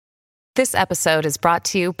This episode is brought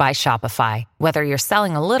to you by Shopify. Whether you're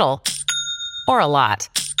selling a little or a lot,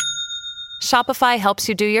 Shopify helps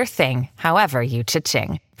you do your thing, however you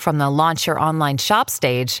cha-ching. From the launch your online shop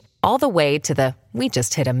stage, all the way to the we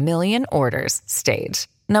just hit 1 million orders stage.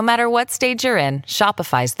 No matter what stage you're in,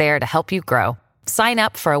 Shopify's there to help you grow. Sign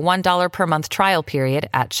up for a $1 per month trial period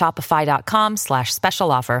at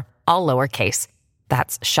shopify.com/special offer, all lowercase.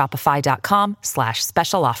 That's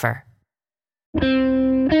shopify.com/special offer.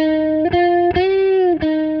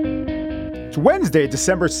 It's Wednesday,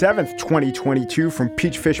 December 7th, 2022. From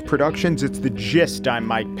Peachfish Productions, it's The Gist. I'm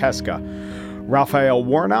Mike Pesca. Raphael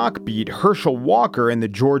Warnock beat Herschel Walker in the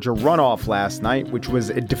Georgia runoff last night, which was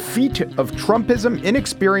a defeat of Trumpism,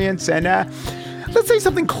 inexperience, and let's say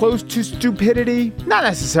something close to stupidity. Not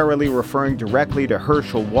necessarily referring directly to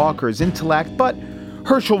Herschel Walker's intellect, but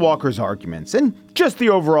Herschel Walker's arguments, and just the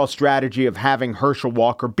overall strategy of having Herschel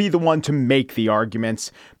Walker be the one to make the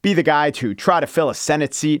arguments, be the guy to try to fill a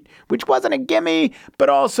Senate seat, which wasn't a gimme, but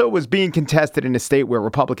also was being contested in a state where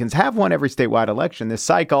Republicans have won every statewide election this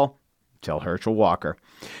cycle, till Herschel Walker.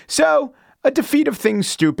 So, a defeat of things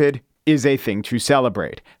stupid is a thing to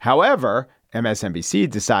celebrate. However, MSNBC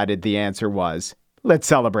decided the answer was, let's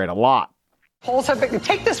celebrate a lot. Polls have been,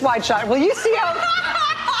 take this wide shot. Will you see how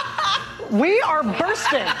we are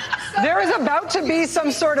bursting? There is about to be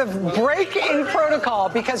some sort of break in protocol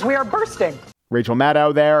because we are bursting. Rachel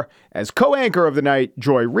Maddow there, as co-anchor of the night,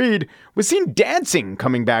 Joy Reid, was seen dancing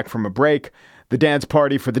coming back from a break. The dance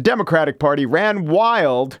party for the Democratic Party ran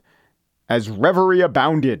wild as revelry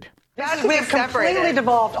abounded. We have completely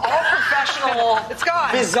devolved all professional it's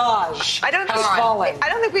gone. visage. I don't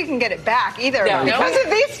think we can get it back either because of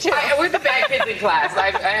these two. We're the bad kids in class. I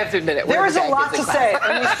have to admit it. There is a lot to say,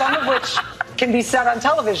 and some of which can be said on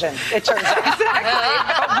television, it turns out. Exactly.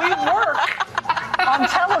 But we work on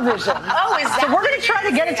television. Oh, is that so we're going to try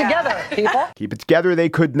to get it together, people. Keep it together they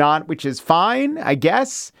could not, which is fine, I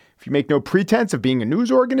guess. If you make no pretense of being a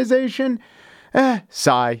news organization.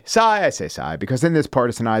 Sigh, I say sigh, because in this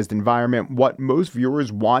partisanized environment, what most viewers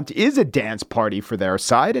want is a dance party for their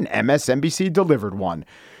side, and MSNBC delivered one.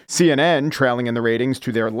 CNN, trailing in the ratings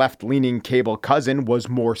to their left-leaning cable cousin, was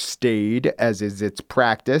more staid, as is its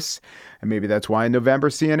practice. And maybe that's why in November,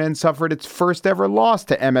 CNN suffered its first ever loss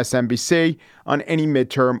to MSNBC on any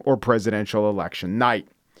midterm or presidential election night.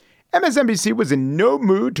 MSNBC was in no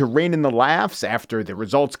mood to rein in the laughs after the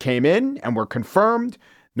results came in and were confirmed,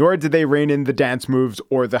 nor did they rein in the dance moves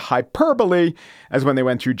or the hyperbole as when they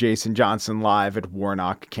went to Jason Johnson live at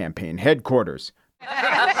Warnock campaign headquarters.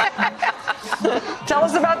 Tell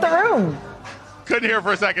us about the room. Couldn't hear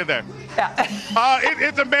for a second there. Yeah.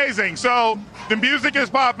 It's amazing. So the music is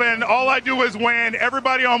popping. All I do is win.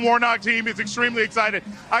 Everybody on Warnock team is extremely excited.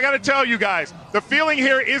 I got to tell you guys, the feeling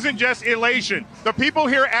here isn't just elation. The people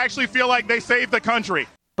here actually feel like they saved the country.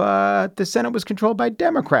 But the Senate was controlled by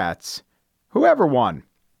Democrats. Whoever won.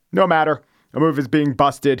 No matter. A move is being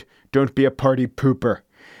busted. Don't be a party pooper.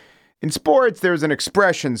 In sports, there's an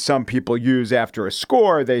expression some people use after a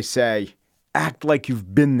score. They say, act like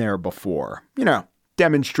you've been there before. You know,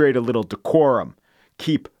 demonstrate a little decorum.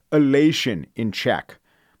 Keep elation in check.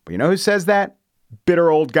 But you know who says that?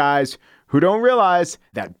 Bitter old guys who don't realize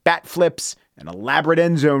that bat flips and elaborate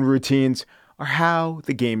end zone routines are how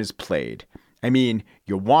the game is played. I mean,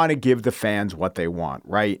 you want to give the fans what they want,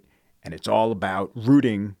 right? And it's all about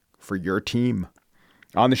rooting for your team.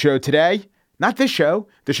 On the show today, not this show,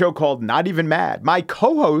 the show called Not Even Mad. My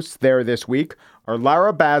co-hosts there this week are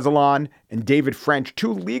Lara Bazelon and David French,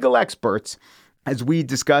 two legal experts, as we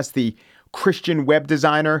discuss the Christian web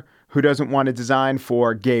designer who doesn't want to design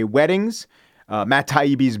for gay weddings, Matt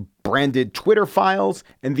Taibbi's branded Twitter files,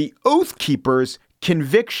 and the Oath Keeper's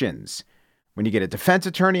convictions. When you get a defense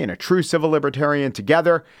attorney and a true civil libertarian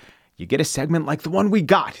together, you get a segment like the one we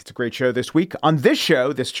got. It's a great show this week. On this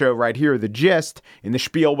show right here, The Gist, in the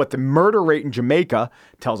spiel what the murder rate in Jamaica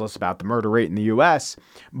tells us about the murder rate in the U.S.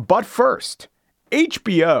 But first,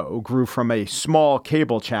 HBO grew from a small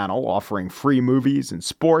cable channel offering free movies and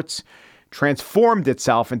sports, transformed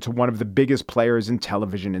itself into one of the biggest players in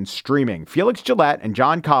television and streaming. Felix Gillette and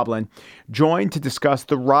John Coblin joined to discuss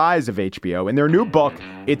the rise of HBO in their new book,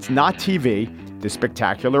 It's Not TV, The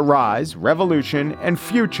Spectacular Rise, Revolution, and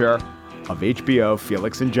Future of HBO.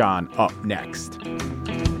 Felix and John up next.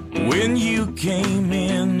 When you came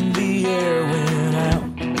in, the air went out,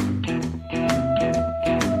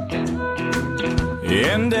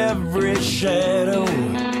 and every shadow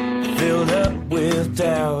filled up with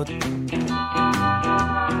doubt.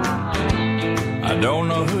 I don't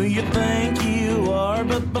know who you think you are,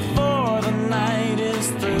 but before the night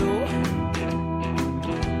is through,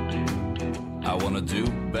 I want to do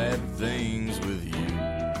bad things with you.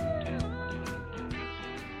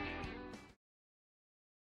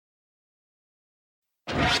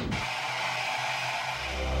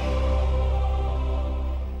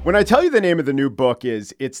 When I tell you the name of the new book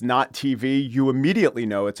is It's Not TV, you immediately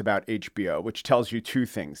know it's about HBO, which tells you two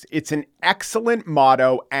things. It's an excellent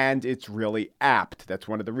motto and it's really apt. That's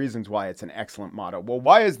one of the reasons why it's an excellent motto. Well,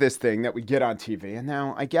 why is this thing that we get on TV, and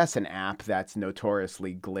now I guess an app that's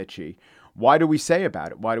notoriously glitchy, why do we say about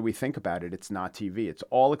it? Why do we think about it? It's not TV. It's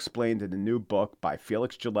all explained in the new book by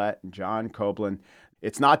Felix Gillette and John Coblin.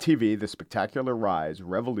 It's Not TV, The Spectacular Rise,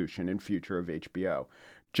 Revolution, and Future of HBO.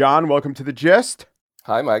 John, welcome to The Gist.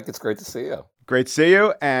 Hi, Mike. It's great to see you. Great to see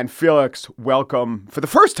you. And Felix, welcome for the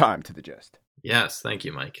first time to The Gist. Yes, thank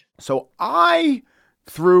you, Mike. So I,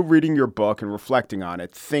 through reading your book and reflecting on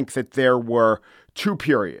it, think that there were two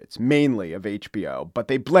periods, mainly of HBO, but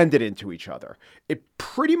they blended into each other. It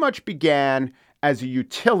pretty much began as a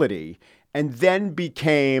utility and then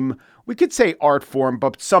became, we could say art form,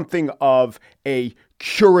 but something of a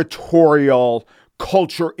curatorial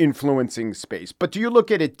culture influencing space. But do you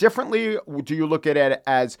look at it differently? Do you look at it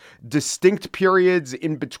as distinct periods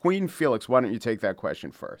in between? Felix, why don't you take that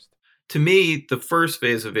question first? To me, the first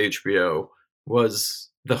phase of HBO was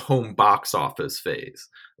the home box office phase.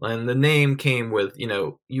 And the name came with,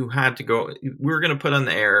 you had to go, we were going to put on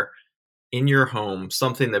the air in your home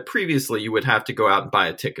something that previously you would have to go out and buy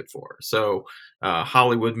a ticket for. So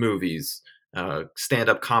Hollywood movies,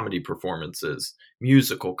 stand-up comedy performances,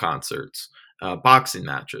 musical concerts, boxing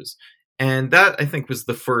matches. And that, I think, was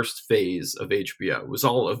the first phase of HBO. It was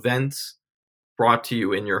all events brought to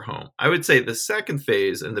you in your home. I would say the second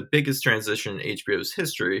phase and the biggest transition in HBO's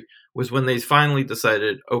history was when they finally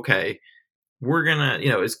decided, okay, we're going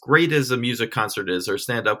to, as great as a music concert is or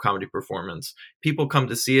stand-up comedy performance, people come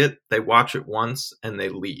to see it, they watch it once, and they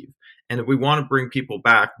leave. And if we want to bring people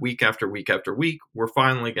back week after week after week, we're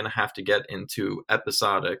finally going to have to get into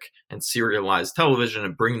episodic and serialized television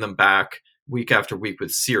and bring them back week after week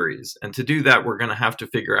with series. And to do that, we're going to have to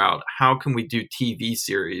figure out how can we do TV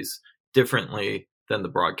series differently than the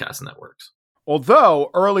broadcast networks.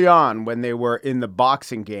 Although early on, when they were in the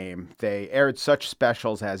boxing game, they aired such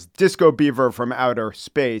specials as Disco Beaver from Outer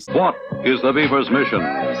Space. What is the Beaver's mission?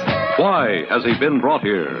 Why has he been brought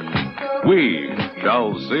here? We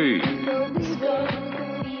shall see.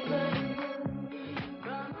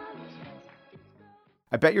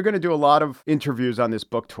 I bet you're going to do a lot of interviews on this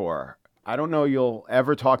book tour. I don't know you'll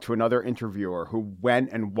ever talk to another interviewer who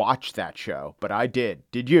went and watched that show, but I did.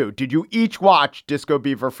 Did you? Did you each watch Disco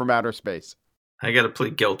Beaver from Outer Space? I got to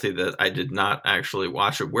plead guilty that I did not actually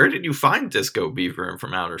watch it. Where did you find Disco Beaver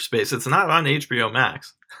from Outer Space? It's not on HBO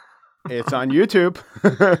Max. It's on YouTube.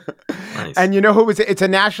 Nice. And you know who it's a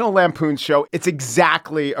National Lampoon show. It's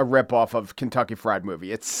exactly a ripoff of Kentucky Fried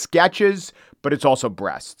Movie. It's sketches, but it's also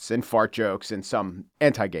breasts and fart jokes and some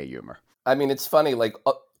anti-gay humor. I mean, it's funny,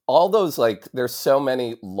 all those, there's so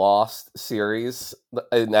many lost series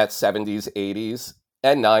in that 70s, 80s,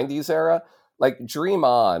 and 90s era. Like Dream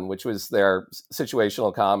On, which was their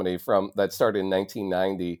situational comedy that started in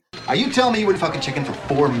 1990. Are you telling me you would fuck a chicken for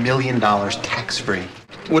 $4 million tax-free?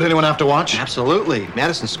 Would anyone have to watch? Absolutely.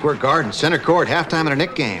 Madison Square Garden, center court, halftime at a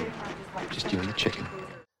Knick game. Just you and the chicken.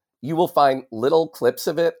 You will find little clips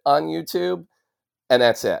of it on YouTube, and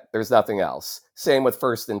that's it. There's nothing else. Same with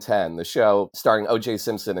First and 10, the show starring O.J.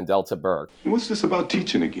 Simpson and Delta Burke. What's this about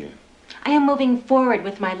teaching again? I am moving forward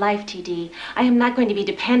with my life, TD. I am not going to be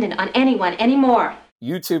dependent on anyone anymore.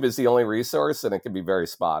 YouTube is the only resource, and it can be very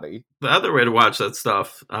spotty. The other way to watch that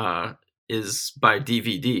stuff is by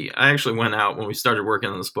DVD. I actually went out when we started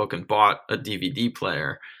working on this book and bought a DVD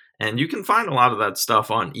player. And you can find a lot of that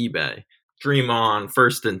stuff on eBay. Dream On,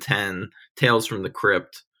 First and 10, Tales from the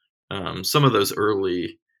Crypt, some of those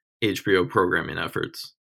early HBO programming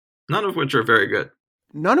efforts, none of which are very good.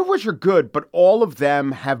 None of which are good, but all of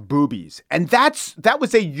them have boobies. And that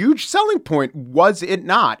was a huge selling point, was it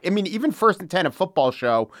not? I mean, even First and 10, a football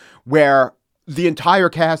show where the entire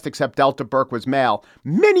cast except Delta Burke was male,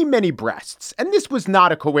 many, many breasts. And this was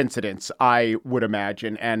not a coincidence, I would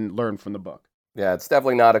imagine, and learn from the book. Yeah, it's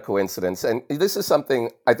definitely not a coincidence. And this is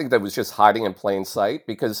something I think that was just hiding in plain sight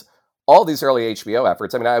because all these early HBO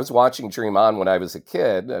efforts, I mean, I was watching Dream On when I was a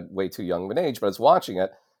kid, at way too young of an age, but I was watching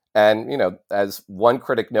it. And, as one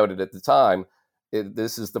critic noted at the time,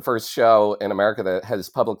 this is the first show in America that has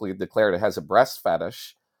publicly declared it has a breast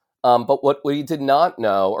fetish. But what we did not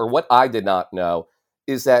know, or what I did not know,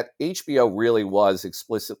 is that HBO really was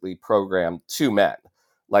explicitly programmed to men.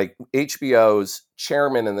 Like HBO's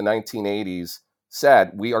chairman in the 1980s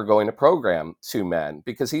said, we are going to program to men,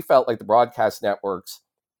 because he felt like the broadcast networks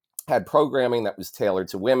had programming that was tailored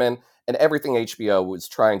to women, and everything HBO was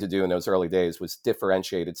trying to do in those early days was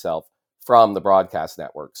differentiate itself from the broadcast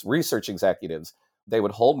networks. Research executives, they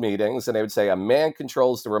would hold meetings and they would say a man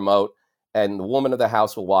controls the remote and the woman of the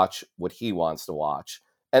house will watch what he wants to watch.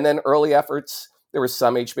 And then early efforts, there were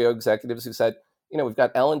some HBO executives who said, we've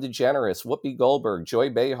got Ellen DeGeneres, Whoopi Goldberg, Joy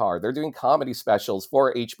Behar. They're doing comedy specials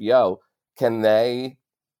for HBO. Can they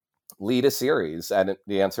lead a series? And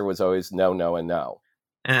the answer was always no, no, and no.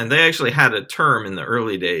 And they actually had a term in the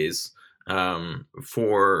early days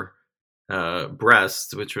for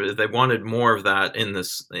breasts, which was they wanted more of that in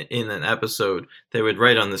an episode. They would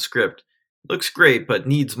write on the script, "Looks great, but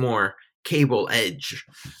needs more cable edge,"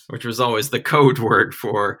 which was always the code word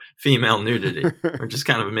for female nudity, which is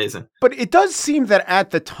kind of amazing. But it does seem that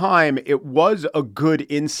at the time, it was a good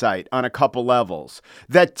insight on a couple levels.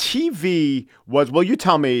 That TV was, well, you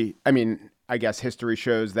tell me, I guess history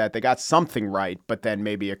shows that they got something right, but then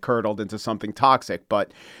maybe it curdled into something toxic.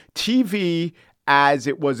 But TV, as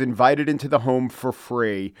it was invited into the home for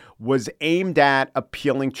free, was aimed at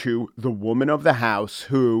appealing to the woman of the house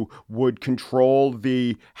who would control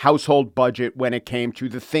the household budget when it came to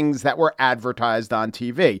the things that were advertised on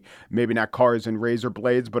TV. Maybe not cars and razor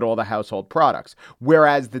blades, but all the household products.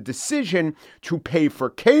 Whereas the decision to pay for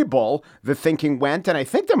cable, the thinking went, and I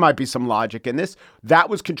think there might be some logic in this, that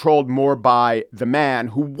was controlled more by the man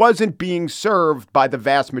who wasn't being served by the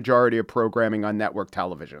vast majority of programming on network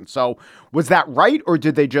television. So was that right, or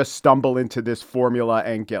did they just stumble into this formula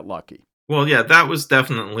and get lucky? Well, yeah, that was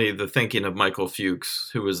definitely the thinking of Michael Fuchs,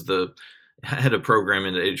 who was the head of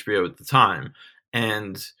programming at HBO at the time.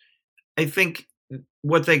 And I think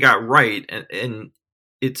what they got right, and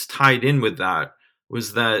it's tied in with that,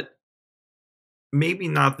 was that maybe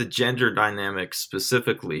not the gender dynamics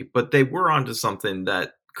specifically, but they were onto something,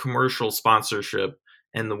 that commercial sponsorship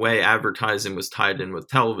and the way advertising was tied in with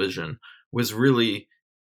television was really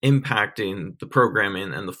impacting the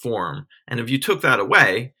programming and the form. And if you took that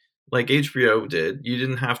away, like HBO did, you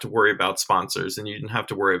didn't have to worry about sponsors and you didn't have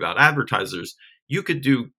to worry about advertisers. You could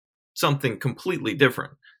do something completely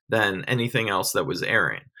different than anything else that was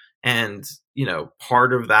airing. And,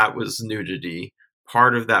 part of that was nudity,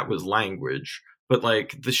 part of that was language, but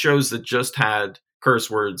like the shows that just had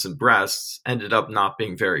curse words and breasts ended up not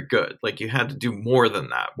being very good. Like you had to do more than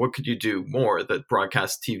that. What could you do more that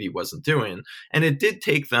broadcast TV wasn't doing? And it did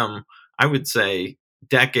take them, I would say,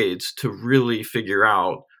 decades to really figure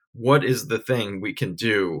out what is the thing we can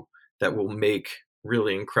do that will make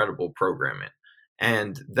really incredible programming.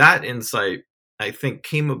 And that insight, I think,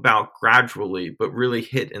 came about gradually, but really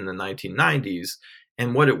hit in the 1990s.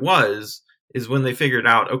 And what it was is when they figured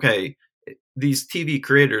out, okay, these TV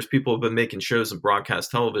creators, people have been making shows in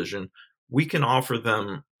broadcast television, we can offer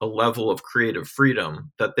them a level of creative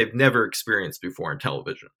freedom that they've never experienced before in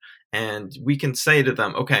television. And we can say to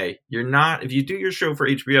them, okay, if you do your show for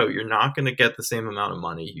HBO, you're not going to get the same amount of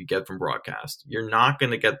money you get from broadcast. You're not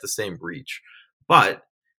going to get the same reach, but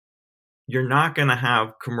you're not going to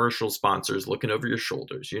have commercial sponsors looking over your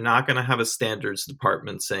shoulders. You're not going to have a standards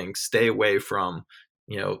department saying, stay away from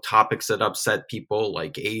topics that upset people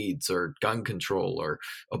like AIDS or gun control or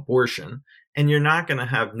abortion. And you're not going to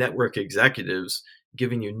have network executives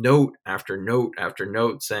giving you note after note after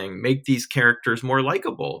note saying, make these characters more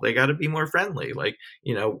likable. They got to be more friendly. Like,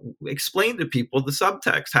 explain to people the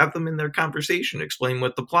subtext, have them in their conversation, explain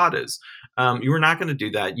what the plot is. You are not going to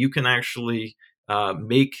do that. You can actually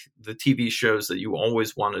make the TV shows that you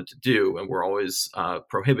always wanted to do and were always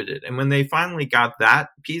prohibited. And when they finally got that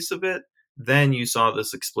piece of it, then you saw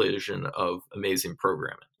this explosion of amazing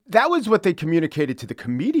programming. That was what they communicated to the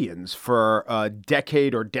comedians for a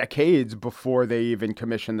decade or decades before they even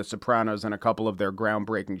commissioned The Sopranos and a couple of their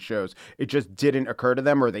groundbreaking shows. It just didn't occur to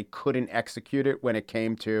them, or they couldn't execute it when it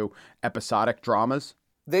came to episodic dramas.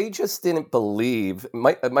 They just didn't believe.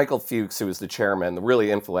 Michael Fuchs, who was the chairman, the really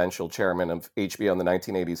influential chairman of HBO in the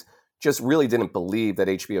 1980s, just really didn't believe that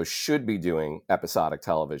HBO should be doing episodic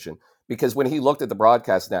television. Because when he looked at the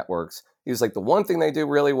broadcast networks, he was like, the one thing they do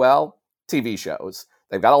really well, TV shows.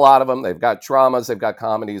 They've got a lot of them. They've got dramas. They've got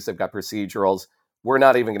comedies. They've got procedurals. We're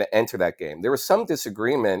not even going to enter that game. There was some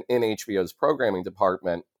disagreement in HBO's programming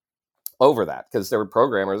department over that, because there were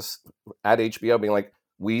programmers at HBO being like,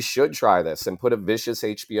 we should try this and put a vicious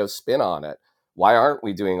HBO spin on it. Why aren't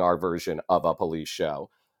we doing our version of a police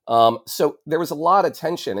show? So there was a lot of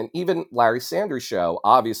tension. And even Larry Sanders' show,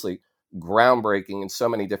 obviously groundbreaking in so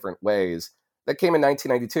many different ways, that came in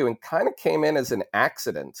 1992 and kind of came in as an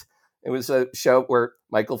accident. It was a show where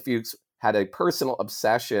Michael Fuchs had a personal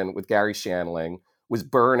obsession with Gary Shandling, was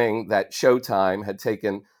burning that Showtime had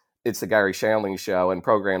taken It's the Gary Shandling Show and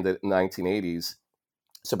programmed it in the 1980s.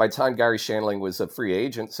 So by the time Gary Shandling was a free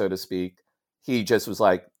agent, so to speak, he just was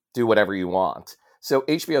like, do whatever you want. So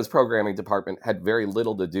HBO's programming department had very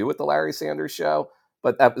little to do with the Larry Sanders Show,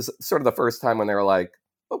 but that was sort of the first time when they were like,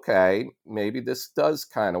 okay, maybe this does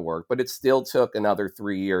kind of work. But it still took another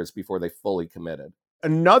 3 years before they fully committed.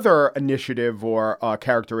 Another initiative or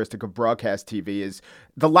characteristic of broadcast TV is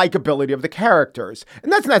the likability of the characters.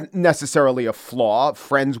 And that's not necessarily a flaw.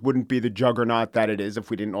 Friends wouldn't be the juggernaut that it is if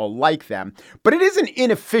we didn't all like them. But it is an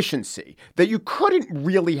inefficiency that you couldn't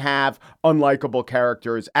really have unlikable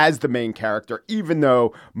characters as the main character, even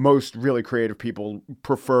though most really creative people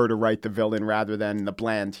prefer to write the villain rather than the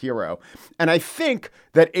bland hero. And I think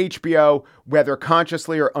that HBO, whether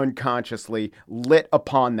consciously or unconsciously, lit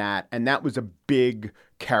upon that. And that was a big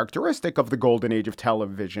characteristic of the golden age of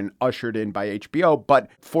television, ushered in by HBO, but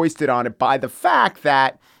foisted on it by the fact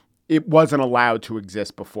that it wasn't allowed to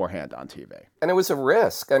exist beforehand on TV. And it was a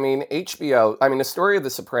risk. I mean, HBO, the story of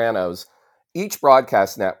The Sopranos, each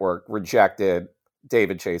broadcast network rejected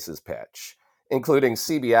David Chase's pitch, including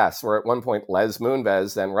CBS, where at one point Les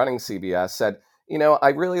Moonves, then running CBS, said, I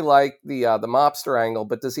really like the mobster angle,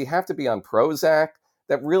 but does he have to be on Prozac?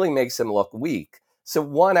 That really makes him look weak. So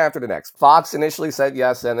one after the next. Fox initially said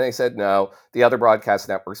yes, and they said no. The other broadcast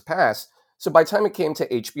networks passed. So by the time it came to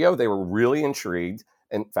HBO, they were really intrigued.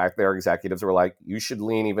 In fact, their executives were like, you should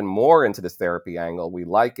lean even more into this therapy angle. We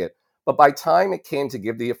like it. But by the time it came to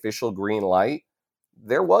give the official green light,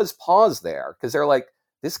 there was pause there because they're like,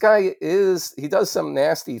 this guy he does some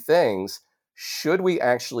nasty things. Should we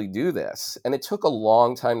actually do this? And it took a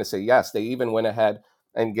long time to say yes. They even went ahead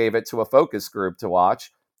and gave it to a focus group to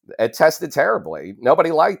watch. It tested terribly. Nobody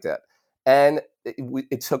liked it. And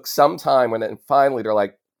it took some time when finally they're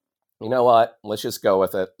like, you know what? Let's just go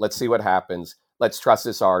with it. Let's see what happens. Let's trust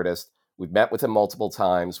this artist. We've met with him multiple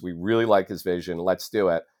times. We really like his vision. Let's do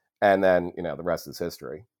it. And then, the rest is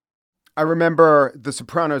history. I remember The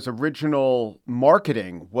Sopranos' original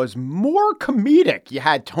marketing was more comedic. You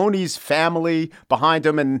had Tony's family behind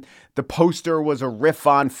him, and the poster was a riff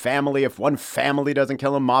on family. If one family doesn't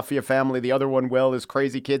kill him, mafia family, the other one will, his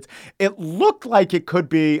crazy kids. It looked like it could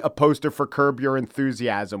be a poster for Curb Your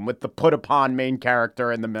Enthusiasm with the put-upon main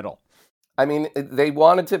character in the middle. I mean, they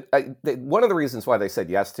wanted to... one of the reasons why they said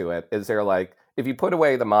yes to it is they're like, if you put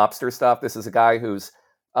away the mobster stuff, this is a guy who's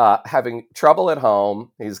having trouble at home.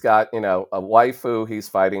 He's got, a wife who he's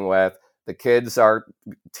fighting with. The kids are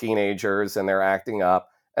teenagers and they're acting up.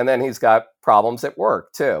 And then he's got problems at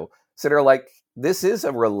work too. So they're like, this is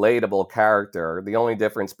a relatable character. The only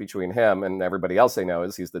difference between him and everybody else they know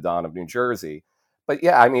is he's the Don of New Jersey. But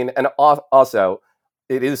yeah, and also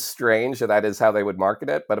it is strange that is how they would market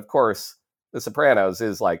it. But of course, The Sopranos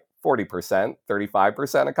is like 40%,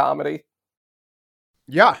 35% a comedy.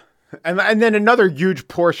 Yeah. And then another huge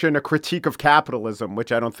portion, a critique of capitalism,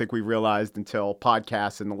 which I don't think we realized until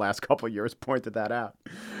podcasts in the last couple of years pointed that out.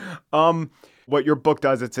 What your book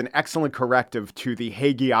does, it's an excellent corrective to the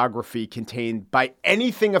hagiography contained by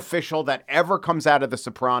anything official that ever comes out of The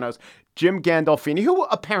Sopranos. Jim Gandolfini, who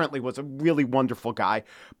apparently was a really wonderful guy,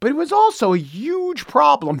 but it was also a huge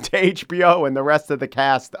problem to HBO and the rest of the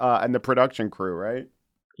cast and the production crew, right?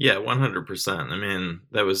 Yeah, 100%.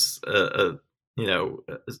 That was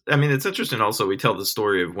it's interesting also, we tell the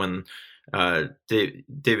story of when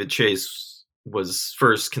David Chase was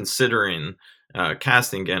first considering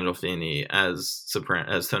casting Gandolfini as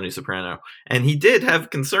Tony Soprano. And he did have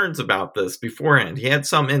concerns about this beforehand. He had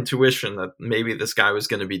some intuition that maybe this guy was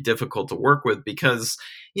going to be difficult to work with because,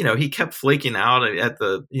 he kept flaking out at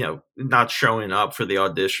the, not showing up for the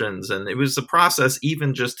auditions. And it was a process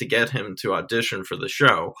even just to get him to audition for the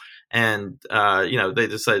show. And, they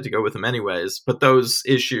decided to go with him anyways. But those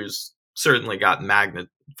issues certainly got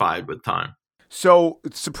magnified with time. So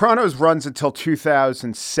Sopranos runs until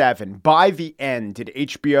 2007. By the end, did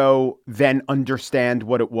HBO then understand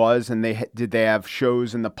what it was? And did they have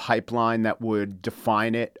shows in the pipeline that would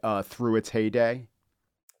define it through its heyday?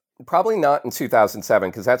 Probably not in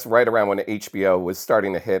 2007, because that's right around when HBO was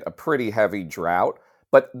starting to hit a pretty heavy drought.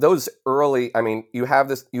 But those early, you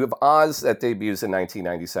have Oz that debuts in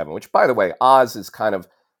 1997, which, by the way, Oz is kind of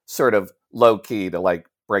sort of low key to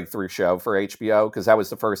breakthrough show for HBO, because that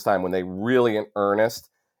was the first time when they really in earnest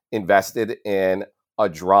invested in a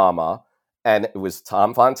drama. And it was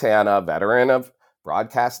Tom Fontana, veteran of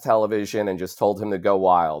broadcast television, and just told him to go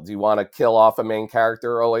wild. Do you want to kill off a main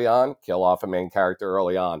character early on? Kill off a main character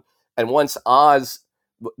early on. And once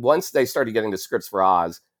they started getting the scripts for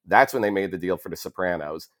Oz, that's when they made the deal for The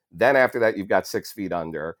Sopranos. Then after that, you've got 6 Feet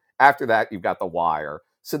Under. After that, you've got The Wire.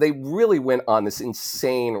 So they really went on this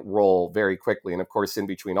insane roll very quickly. And of course, in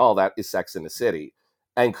between all that is Sex and the City.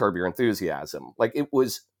 and Curb Your Enthusiasm. Like, it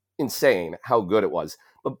was insane how good it was.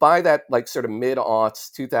 But by that, like, sort of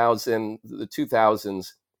mid-aughts, the 2000s,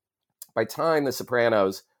 by time The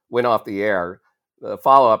Sopranos went off the air, the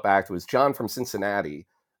follow-up act was John from Cincinnati,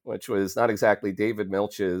 which was not exactly David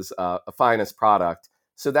Milch's finest product.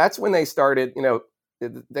 So that's when they started,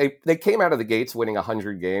 they came out of the gates winning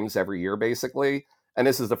 100 games every year, basically. And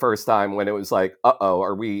this is the first time when it was like,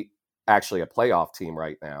 are we actually a playoff team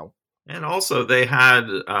right now? And also they had,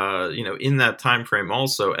 in that time frame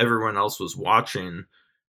also, everyone else was watching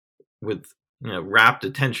with, rapt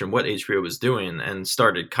attention what HBO was doing and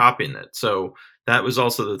started copying it. So that was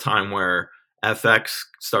also the time where FX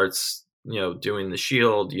starts, doing The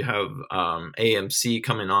Shield. You have AMC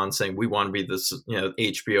coming on saying, we want to be this,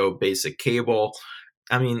 HBO basic cable.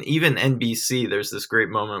 I mean, even NBC, there's this great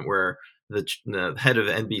moment where the head of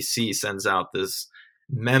NBC sends out this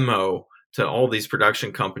memo to all these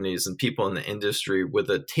production companies and people in the industry with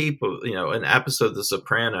a tape of, an episode of The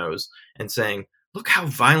Sopranos and saying, look how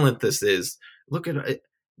violent this is. Look at it.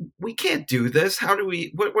 We can't do this. How do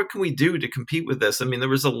we, what can we do to compete with this? I mean, there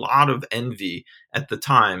was a lot of envy at the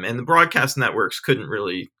time, and the broadcast networks couldn't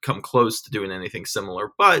really come close to doing anything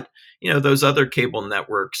similar. But, those other cable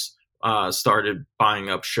networks started buying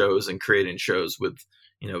up shows and creating shows with,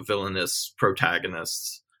 villainous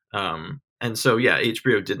protagonists. And so,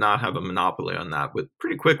 HBO did not have a monopoly on that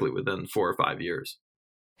pretty quickly within 4 or 5 years.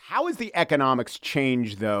 How has the economics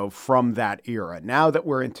changed, though, from that era? Now that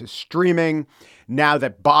we're into streaming, now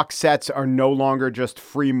that box sets are no longer just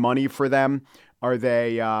free money for them, are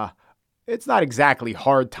they, it's not exactly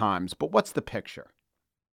hard times, but what's the picture?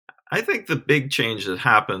 I think the big change that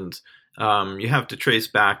happened, you have to trace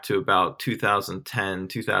back to about 2010,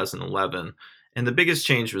 2011. And the biggest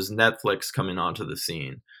change was Netflix coming onto the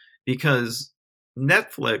scene. Because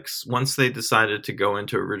Netflix, once they decided to go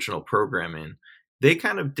into original programming, they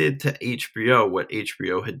kind of did to HBO what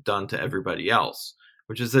HBO had done to everybody else,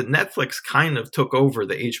 which is that Netflix kind of took over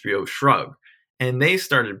the HBO shrug. And they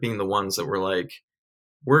started being the ones that were like,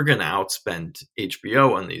 we're going to outspend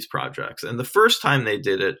HBO on these projects. And the first time they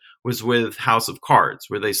did it was with House of Cards,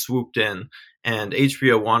 where they swooped in and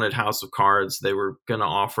HBO wanted House of Cards. They were going to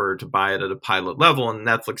offer to buy it at a pilot level. And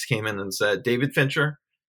Netflix came in and said, David Fincher,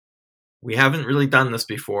 we haven't really done this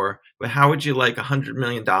before, but how would you like $100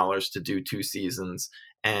 million to do 2 seasons?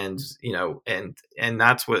 And, and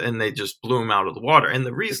that's what, and they just blew him out of the water. And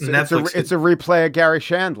the reason it's a replay of Gary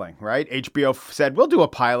Shandling, right? HBO said, we'll do a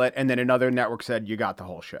pilot. And then another network said, you got the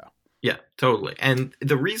whole show. Yeah, totally. And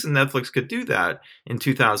the reason Netflix could do that in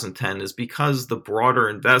 2010 is because the broader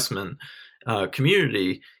investment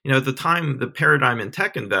community, at the time, the paradigm in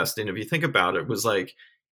tech investing, if you think about it, was like,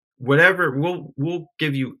 whatever, we'll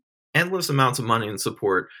give you endless amounts of money and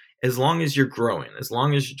support as long as you're growing, as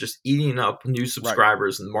long as you're just eating up new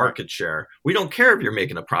subscribers and market share. We don't care if you're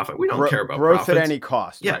making a profit. We don't care about growth profits. At any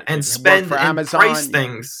cost. Yeah, right. and spend for and Amazon, price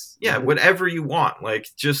things. Yeah, whatever you want. Like,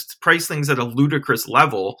 just price things at a ludicrous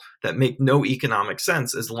level that make no economic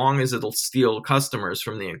sense, as long as it'll steal customers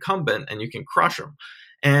from the incumbent and you can crush them.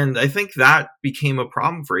 And I think that became a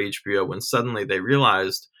problem for HBO when suddenly they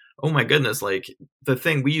realized, oh my goodness, like the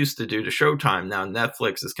thing we used to do to Showtime, now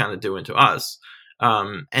Netflix is kind of doing to us.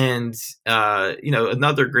 Another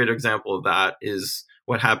great example of that is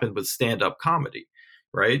what happened with stand-up comedy,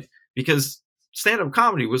 right? Because stand-up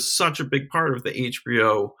comedy was such a big part of the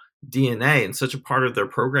HBO DNA and such a part of their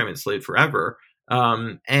programming slate forever.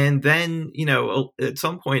 And then, at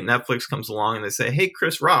some point Netflix comes along and they say, hey,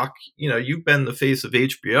 Chris Rock, you've been the face of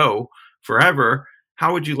HBO forever.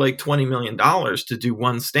 How would you like $20 million to do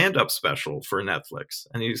one stand-up special for Netflix?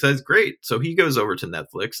 And he says, great. So he goes over to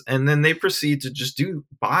Netflix, and then they proceed to just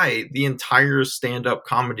buy the entire stand-up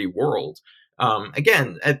comedy world,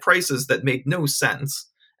 again, at prices that made no sense.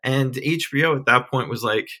 And HBO at that point was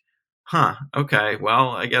like, okay, well,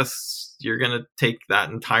 I guess you're going to take that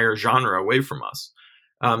entire genre away from us.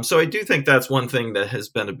 So I do think that's one thing that has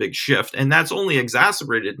been a big shift. And that's only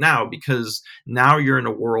exacerbated now because now you're in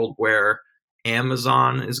a world where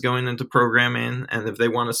Amazon is going into programming, and if they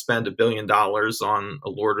want to spend $1 billion on a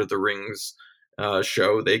Lord of the Rings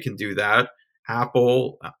show, they can do that.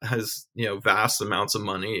 Apple has vast amounts of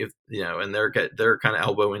money, and they're kind of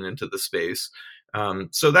elbowing into the space.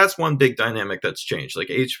 So that's one big dynamic that's changed. Like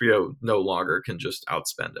HBO no longer can just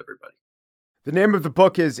outspend everybody. The name of the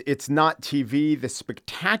book is It's Not TV, The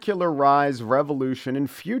Spectacular Rise, Revolution, and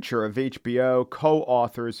Future of HBO.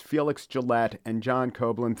 Co-authors Felix Gillette and John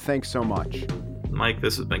Copeland. Thanks so much. Mike,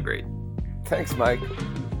 this has been great. Thanks, Mike.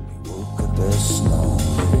 Woke up this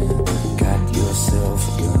morning, got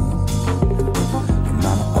yourself a gun. Your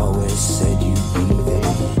mama always said you'd be there.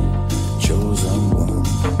 chosen one.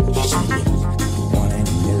 She said, 1 in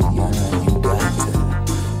a million, you got to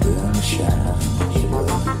burn and shine. You were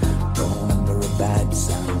born under a bad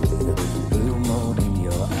sun with a blue moon in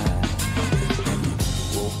your eye. And you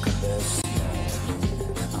woke up as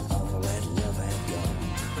young, all that love had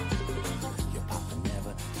gone. Your papa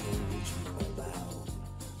never told you about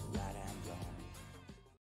right and wrong.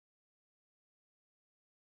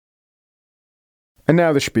 And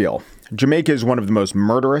now the spiel. Jamaica is one of the most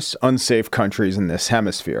murderous, unsafe countries in this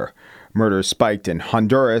hemisphere. Murders spiked in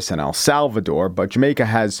Honduras and El Salvador, but Jamaica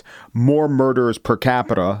has more murders per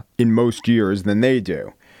capita in most years than they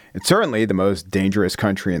do. It's certainly the most dangerous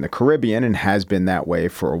country in the Caribbean and has been that way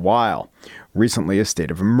for a while. Recently, a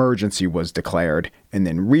state of emergency was declared and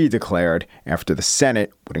then redeclared after the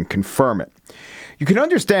Senate wouldn't confirm it. You can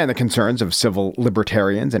understand the concerns of civil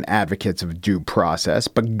libertarians and advocates of due process,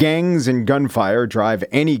 but gangs and gunfire drive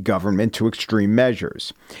any government to extreme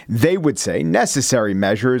measures. They would say necessary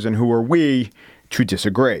measures, and who are we to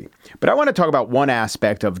disagree? But I want to talk about one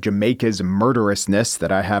aspect of Jamaica's murderousness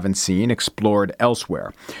that I haven't seen explored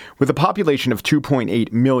elsewhere. With a population of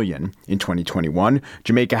 2.8 million in 2021,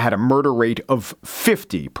 Jamaica had a murder rate of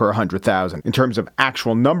 50 per 100,000. In terms of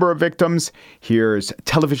actual number of victims, here's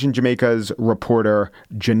Television Jamaica's reporter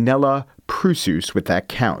Janella Prusus with that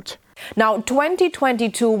count. Now,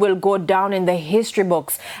 2022 will go down in the history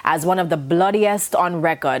books as one of the bloodiest on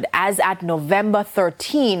record. As at November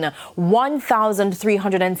 13,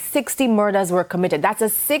 1,360 murders were committed. That's a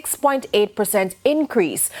 6.8%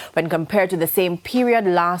 increase when compared to the same period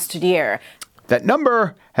last year. That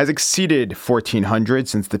number has exceeded 1,400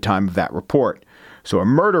 since the time of that report. So a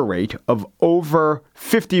murder rate of over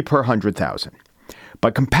 50 per 100,000. By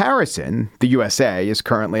comparison, the USA is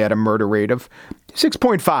currently at a murder rate of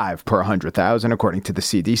 6.5 per 100,000. According to the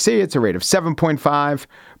CDC, it's a rate of 7.5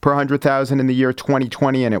 per 100,000 in the year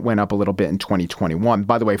 2020, and it went up a little bit in 2021.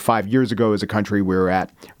 By the way, 5 years ago as a country, we were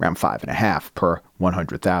at around 5.5 per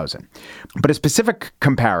 100,000. But a specific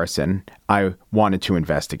comparison I wanted to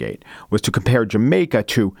investigate was to compare Jamaica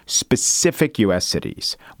to specific U.S.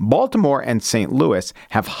 cities. Baltimore and St. Louis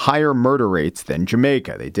have higher murder rates than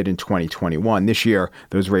Jamaica. They did in 2021. This year,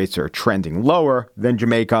 those rates are trending lower than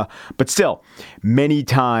Jamaica, but still, many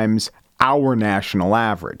times our national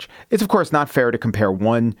average. It's, of course, not fair to compare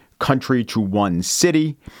one country to one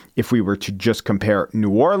city. If we were to just compare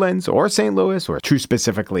New Orleans or St. Louis, or too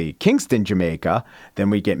specifically Kingston, Jamaica,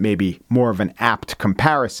 then we get maybe more of an apt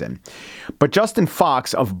comparison. But Justin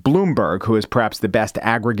Fox of Bloomberg, who is perhaps the best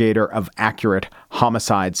aggregator of accurate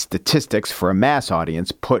homicide statistics for a mass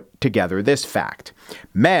audience, put together this fact.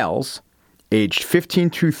 Males aged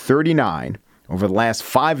 15 to 39 over the last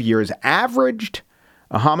 5 years averaged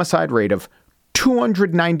a homicide rate of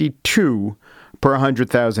 292 per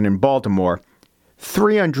 100,000 in Baltimore,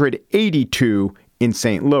 382 in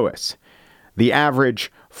St. Louis. The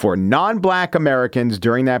average for non-Black Americans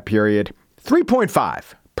during that period, 3.5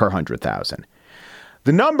 per 100,000.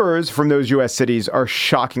 The numbers from those U.S. cities are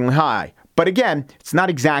shockingly high. But again, it's not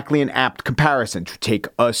exactly an apt comparison to take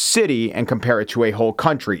a city and compare it to a whole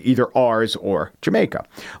country, either ours or Jamaica.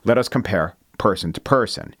 Let us compare person to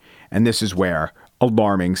person. And this is where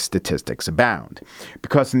alarming statistics abound.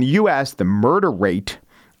 Because in the U.S., the murder rate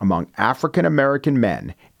among African-American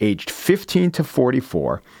men aged 15 to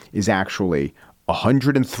 44 is actually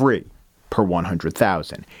 103 per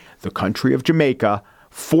 100,000. The country of Jamaica,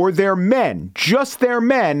 for their men, just their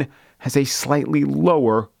men, has a slightly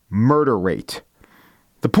lower murder rate.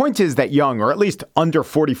 The point is that young, or at least under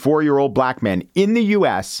 44-year-old Black men in the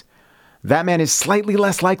U.S., that man is slightly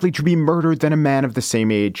less likely to be murdered than a man of the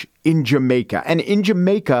same age in Jamaica. And in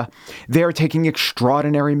Jamaica, they are taking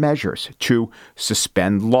extraordinary measures to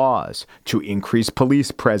suspend laws, to increase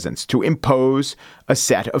police presence, to impose a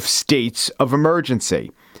set of states of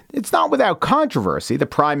emergency. It's not without controversy. The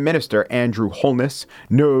Prime Minister, Andrew Holness,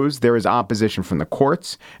 knows there is opposition from the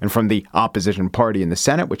courts and from the opposition party in the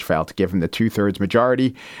Senate, which failed to give him the 2/3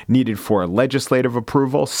 majority needed for legislative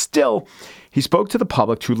approval. Still, he spoke to the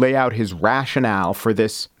public to lay out his rationale for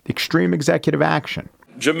this extreme executive action.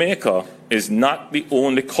 Jamaica is not the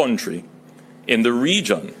only country in the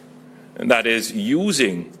region that is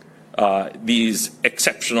using these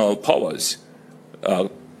exceptional powers,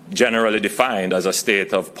 generally defined as a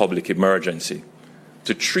state of public emergency,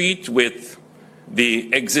 to treat with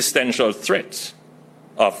the existential threat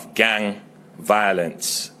of gang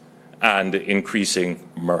violence and increasing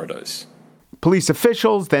murders. Police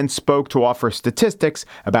officials then spoke to offer statistics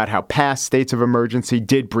about how past states of emergency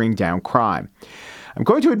did bring down crime. I'm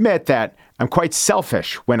going to admit that I'm quite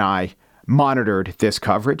selfish when I monitored this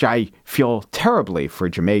coverage. I feel terribly for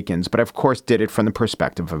Jamaicans, but I, of course, did it from the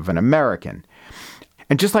perspective of an American.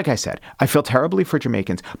 And just like I said, I feel terribly for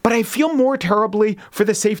Jamaicans, but I feel more terribly for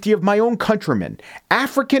the safety of my own countrymen,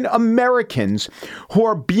 African Americans who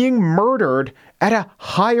are being murdered at a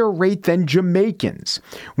higher rate than Jamaicans.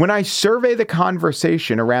 When I survey the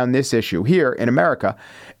conversation around this issue here in America,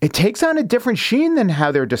 it takes on a different sheen than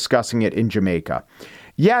how they're discussing it in Jamaica.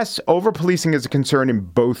 Yes, over-policing is a concern in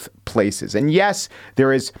both places. And yes,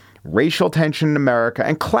 there is racial tension in America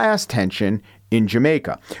and class tension in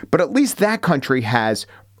Jamaica. But at least that country has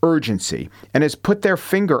urgency and has put their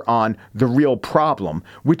finger on the real problem,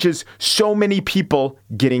 which is so many people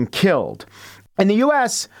getting killed. In the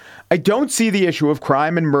U.S., I don't see the issue of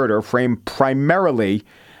crime and murder framed primarily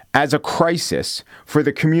as a crisis for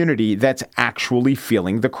the community that's actually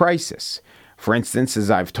feeling the crisis. For instance,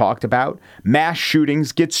 as I've talked about, mass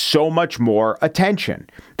shootings get so much more attention.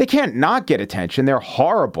 They can't not get attention. They're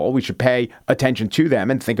horrible. We should pay attention to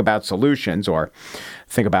them and think about solutions, or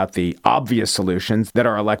think about the obvious solutions that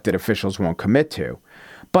our elected officials won't commit to.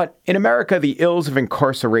 But in America, the ills of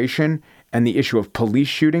incarceration and the issue of police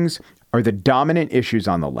shootings are the dominant issues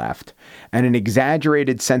on the left, and an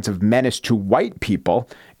exaggerated sense of menace to white people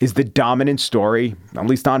is the dominant story, at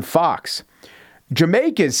least on Fox.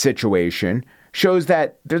 Jamaica's situation shows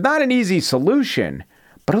that there's not an easy solution,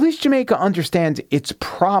 but at least Jamaica understands its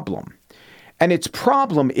problem. And its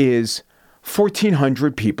problem is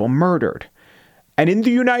 1,400 people murdered. And in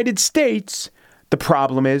the United States, the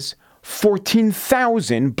problem is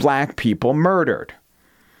 14,000 black people murdered.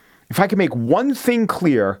 If I can make one thing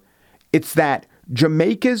clear, it's that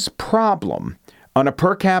Jamaica's problem on a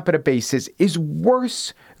per capita basis is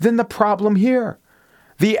worse than the problem here.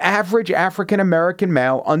 The average African-American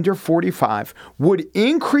male under 45 would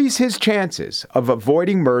increase his chances of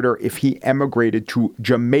avoiding murder if he emigrated to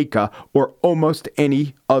Jamaica or almost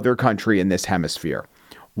any other country in this hemisphere.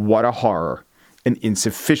 What a horror. An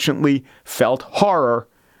insufficiently felt horror,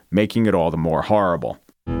 making it all the more horrible.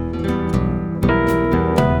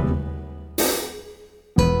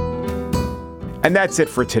 And that's it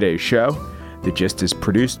for today's show. The Gist is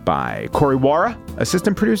produced by Corey Wara,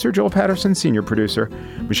 assistant producer Joel Patterson, senior producer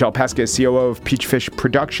Michelle Pesca, COO of Peachfish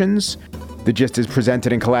Productions. The Gist is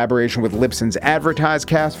presented in collaboration with Libsyn's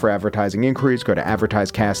AdvertiseCast. For advertising inquiries, go to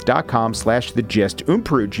advertisecast.com/thegist.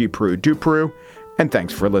 Peru, G Peru, Du Peru. And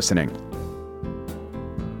thanks for listening.